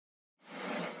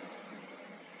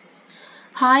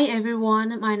Hi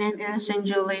everyone, my name is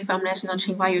Hsinju from National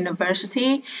Tsinghua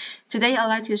University. Today I'd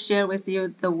like to share with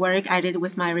you the work I did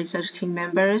with my research team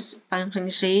members,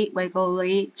 Fang-Hsin, Wei-Ko,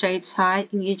 Tsai,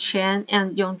 Ying-Yu, Chen,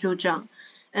 and Ying-Yu Chang.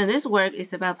 And this work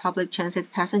is about public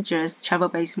transit passengers'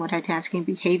 travel-based multitasking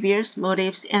behaviors,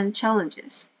 motives, and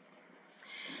challenges.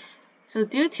 So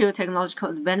due to technological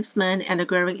advancement and a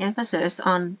growing emphasis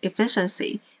on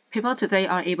efficiency, people today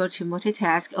are able to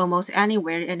multitask almost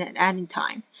anywhere and at any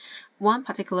time. One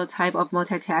particular type of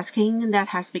multitasking that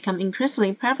has become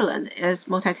increasingly prevalent is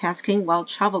multitasking while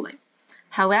traveling.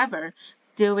 However,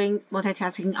 doing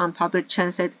multitasking on public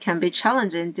transit can be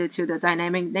challenging due to the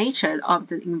dynamic nature of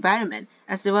the environment,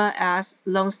 as well as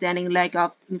long-standing lack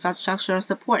of infrastructural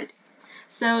support.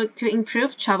 So, to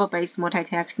improve travel-based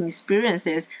multitasking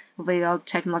experiences via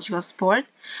technological support,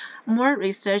 more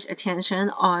research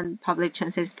attention on public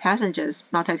transit passengers'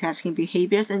 multitasking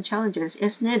behaviors and challenges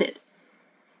is needed.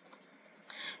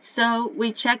 So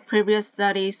we checked previous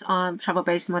studies on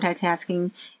travel-based multitasking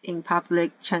in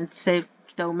public transit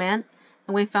domain,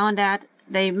 and we found that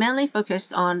they mainly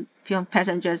focus on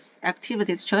passengers'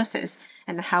 activities choices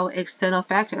and how external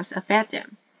factors affect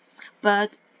them.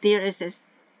 But there is a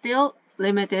still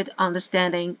limited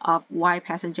understanding of why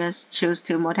passengers choose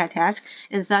to multitask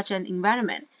in such an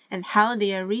environment and how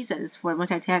their reasons for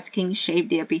multitasking shape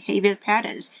their behavior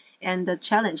patterns and the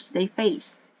challenge they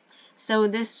face. So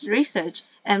this research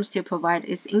aims to provide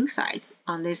its insights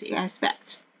on this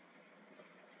aspect.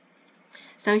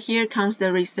 So here comes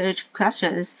the research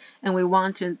questions, and we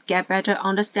want to get better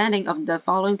understanding of the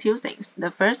following two things.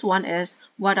 The first one is,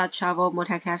 what are travel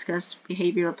multitaskers'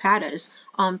 behavioral patterns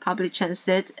on public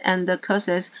transit and the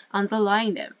causes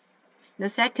underlying them? The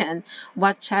second,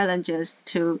 what challenges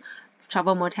to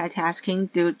travel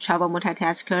multitasking do travel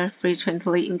multitaskers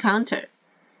frequently encounter?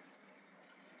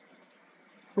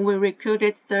 We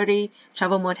recruited 30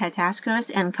 travel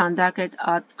multitaskers and conducted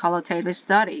a qualitative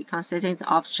study consisting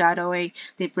of shadowing,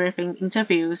 debriefing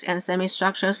interviews, and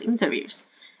semi-structured interviews.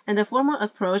 And the former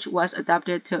approach was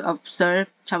adopted to observe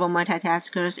travel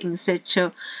multitaskers in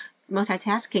situ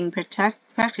multitasking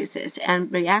practices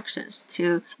and reactions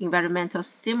to environmental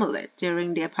stimuli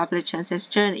during their public transit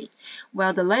journey,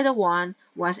 while the latter one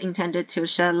was intended to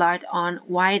shed light on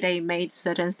why they made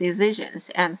certain decisions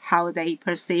and how they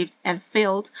perceived and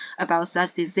felt about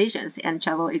such decisions and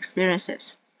travel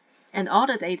experiences. And all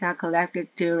the data collected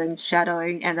during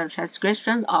shadowing and the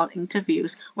transcription of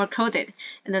interviews were coded,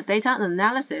 and the data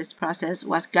analysis process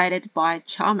was guided by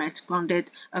Chalmers' grounded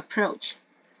approach.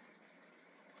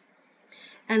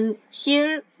 And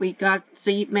here we got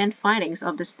three main findings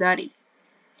of the study.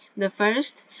 The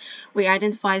first, we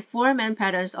identified four main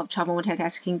patterns of travel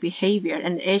multitasking behavior,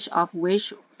 and each of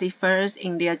which differs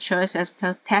in their choice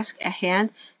of task at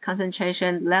hand,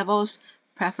 concentration levels,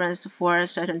 preference for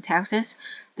certain tasks,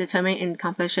 determining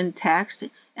completion tasks,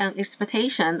 and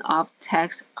expectation of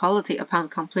task quality upon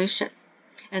completion.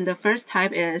 And the first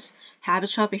type is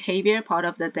habitual behavior, part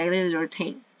of the daily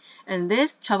routine. And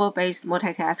this travel-based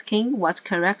multitasking was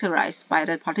characterized by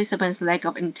the participants' lack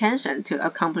of intention to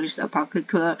accomplish a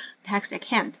particular task at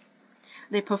hand.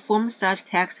 They performed such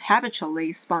tasks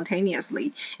habitually,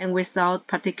 spontaneously, and without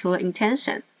particular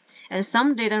intention, and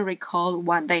some didn't recall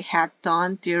what they had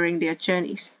done during their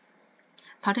journeys.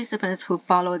 Participants who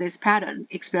followed this pattern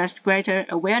expressed greater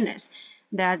awareness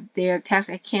that their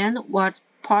task at hand was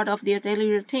part of their daily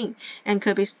routine and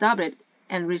could be stopped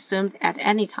and resumed at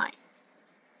any time.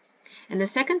 And the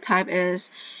second type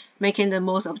is making the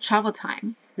most of travel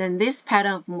time. Then this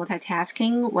pattern of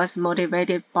multitasking was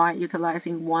motivated by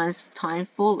utilizing one's time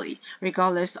fully,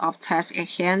 regardless of task at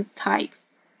hand type.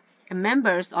 And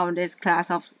members of this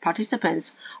class of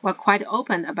participants were quite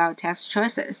open about task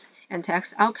choices and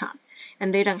task outcome,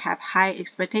 and they don't have high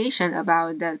expectation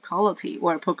about the quality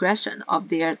or progression of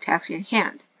their task at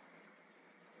hand.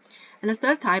 And the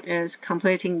third type is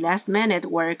completing last-minute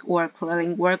work or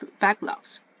clearing work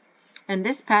backlogs. And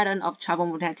this pattern of travel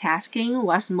multitasking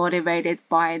was motivated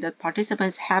by the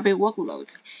participants' heavy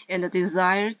workloads and the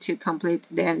desire to complete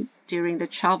them during the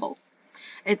travel.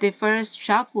 It differs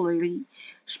sharply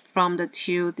from the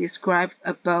two described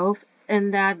above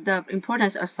in that the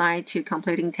importance assigned to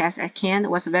completing tasks at hand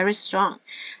was very strong,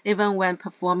 even when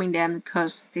performing them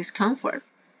caused discomfort.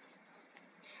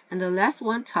 And the last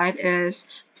one type is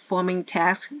performing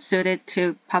tasks suited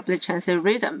to public transit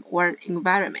rhythm or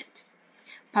environment.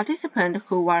 Participants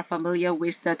who are familiar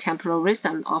with the temporal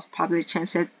rhythm of public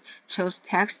transit chose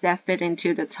tasks that fit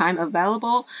into the time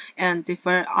available and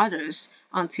deferred others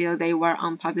until they were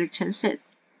on public transit.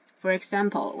 For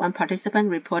example, one participant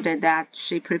reported that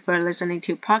she preferred listening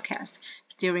to podcasts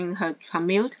during her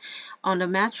commute on the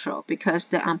metro because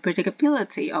the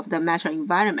unpredictability of the metro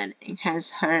environment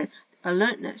enhanced her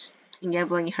alertness,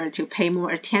 enabling her to pay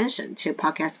more attention to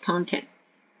podcast content.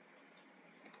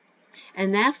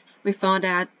 And next, we found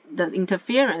that the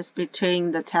interference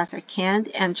between the task at hand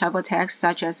and travel tasks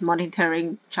such as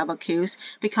monitoring travel cues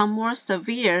become more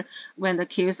severe when the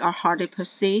cues are hardly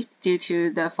perceived due to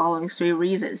the following three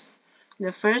reasons.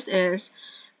 The first is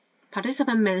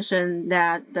participants mentioned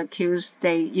that the cues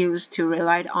they used to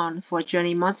rely on for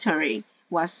journey monitoring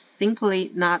was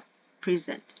simply not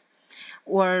present,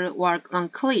 or were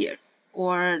unclear,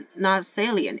 or not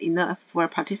salient enough for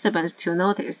participants to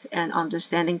notice and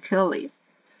understand clearly.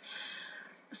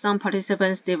 Some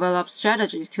participants developed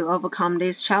strategies to overcome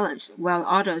this challenge, while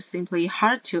others simply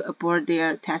had to abort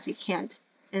their task at hand.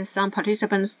 And some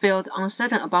participants felt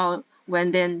uncertain about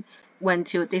when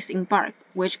to disembark,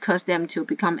 which caused them to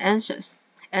become anxious.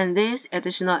 And this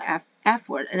additional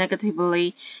effort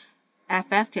negatively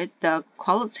affected the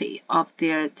quality of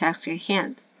their task at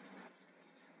hand.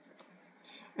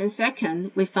 And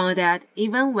second, we found that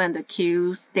even when the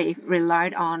cues they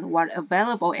relied on were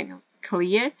available and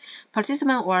clear,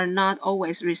 participants were not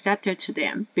always receptive to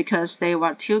them because they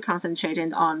were too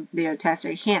concentrated on their task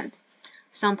at hand.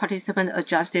 Some participants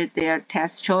adjusted their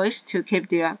task choice to keep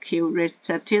their cue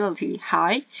receptivity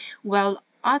high, while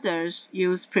others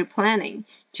used pre-planning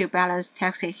to balance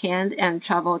task at hand and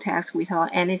travel tasks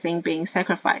without anything being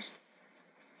sacrificed.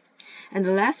 And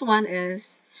the last one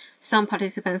is some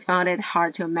participants found it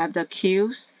hard to map the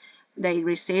cues they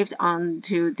received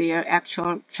onto their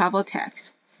actual travel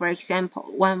tasks. For example,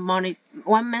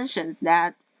 one mentions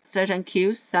that certain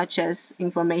cues, such as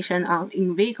information on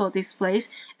in-vehicle displays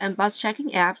and bus checking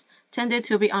apps, tended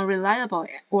to be unreliable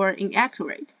or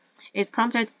inaccurate. It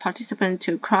prompted participants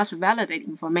to cross-validate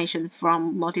information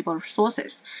from multiple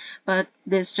sources, but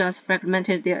this just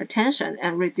fragmented their attention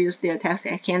and reduced their task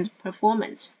at hand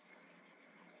performance.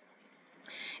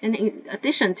 And in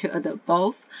addition to the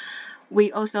above,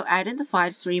 we also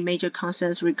identified three major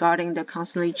concerns regarding the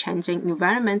constantly changing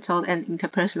environmental and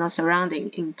interpersonal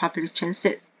surrounding in public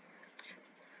transit.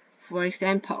 For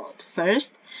example,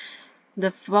 first,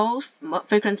 the most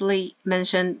frequently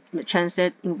mentioned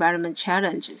transit environment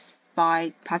challenges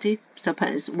by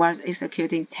participants was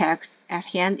executing tasks at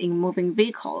hand in moving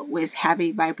vehicle with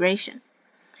heavy vibration.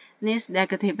 This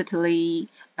negatively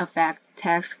affects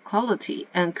task quality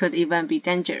and could even be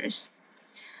dangerous.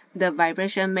 The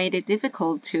vibration made it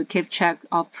difficult to keep track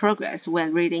of progress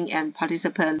when reading, and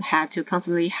participants had to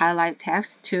constantly highlight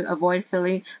text to avoid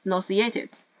feeling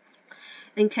nauseated.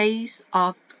 In case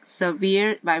of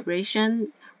severe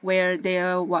vibration, where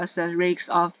there was a risk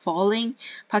of falling,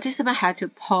 participants had to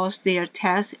pause their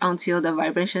task until the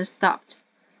vibration stopped.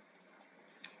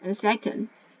 And second,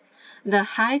 the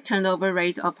high turnover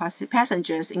rate of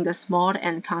passengers in the small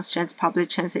and constant public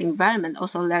transit environment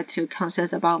also led to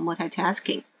concerns about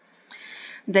multitasking.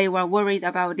 They were worried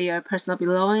about their personal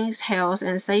belongings, health,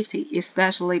 and safety,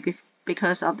 especially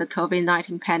because of the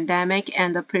COVID-19 pandemic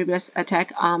and the previous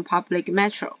attack on public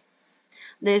metro.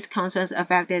 These concerns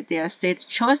affected their seat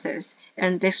choices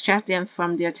and distracted them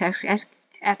from their tasks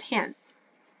at hand.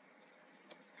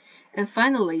 And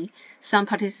finally, some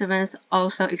participants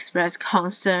also expressed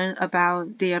concern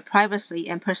about their privacy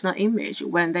and personal image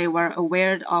when they were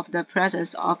aware of the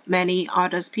presence of many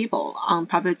other people on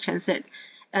public transit,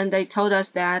 and they told us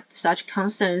that such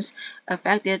concerns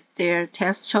affected their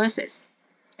task choices.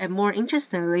 And more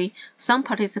interestingly, some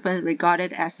participants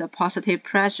regarded it as a positive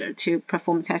pressure to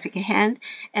perform tasks at hand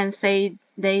and say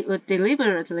they would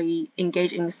deliberately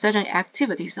engage in certain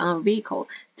activities on a vehicle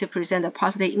to present a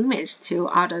positive image to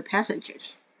other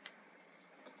passengers.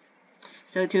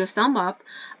 So to sum up,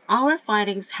 our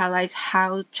findings highlight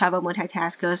how travel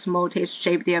multitaskers' motives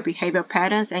shape their behavior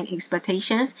patterns and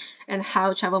expectations, and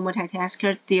how travel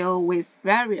multitaskers deal with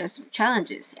various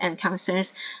challenges and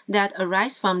concerns that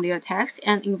arise from their tasks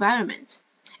and environment.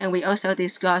 And we also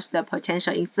discussed the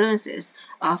potential influences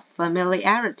of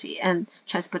familiarity and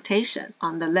transportation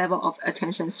on the level of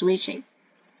attention switching.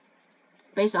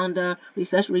 Based on the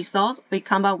research results, we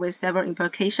come up with several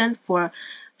implications for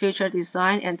future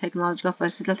design and technological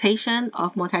facilitation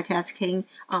of multitasking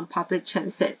on public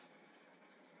transit.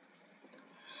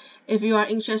 If you are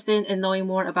interested in knowing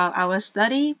more about our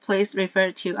study, please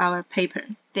refer to our paper.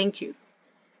 Thank you.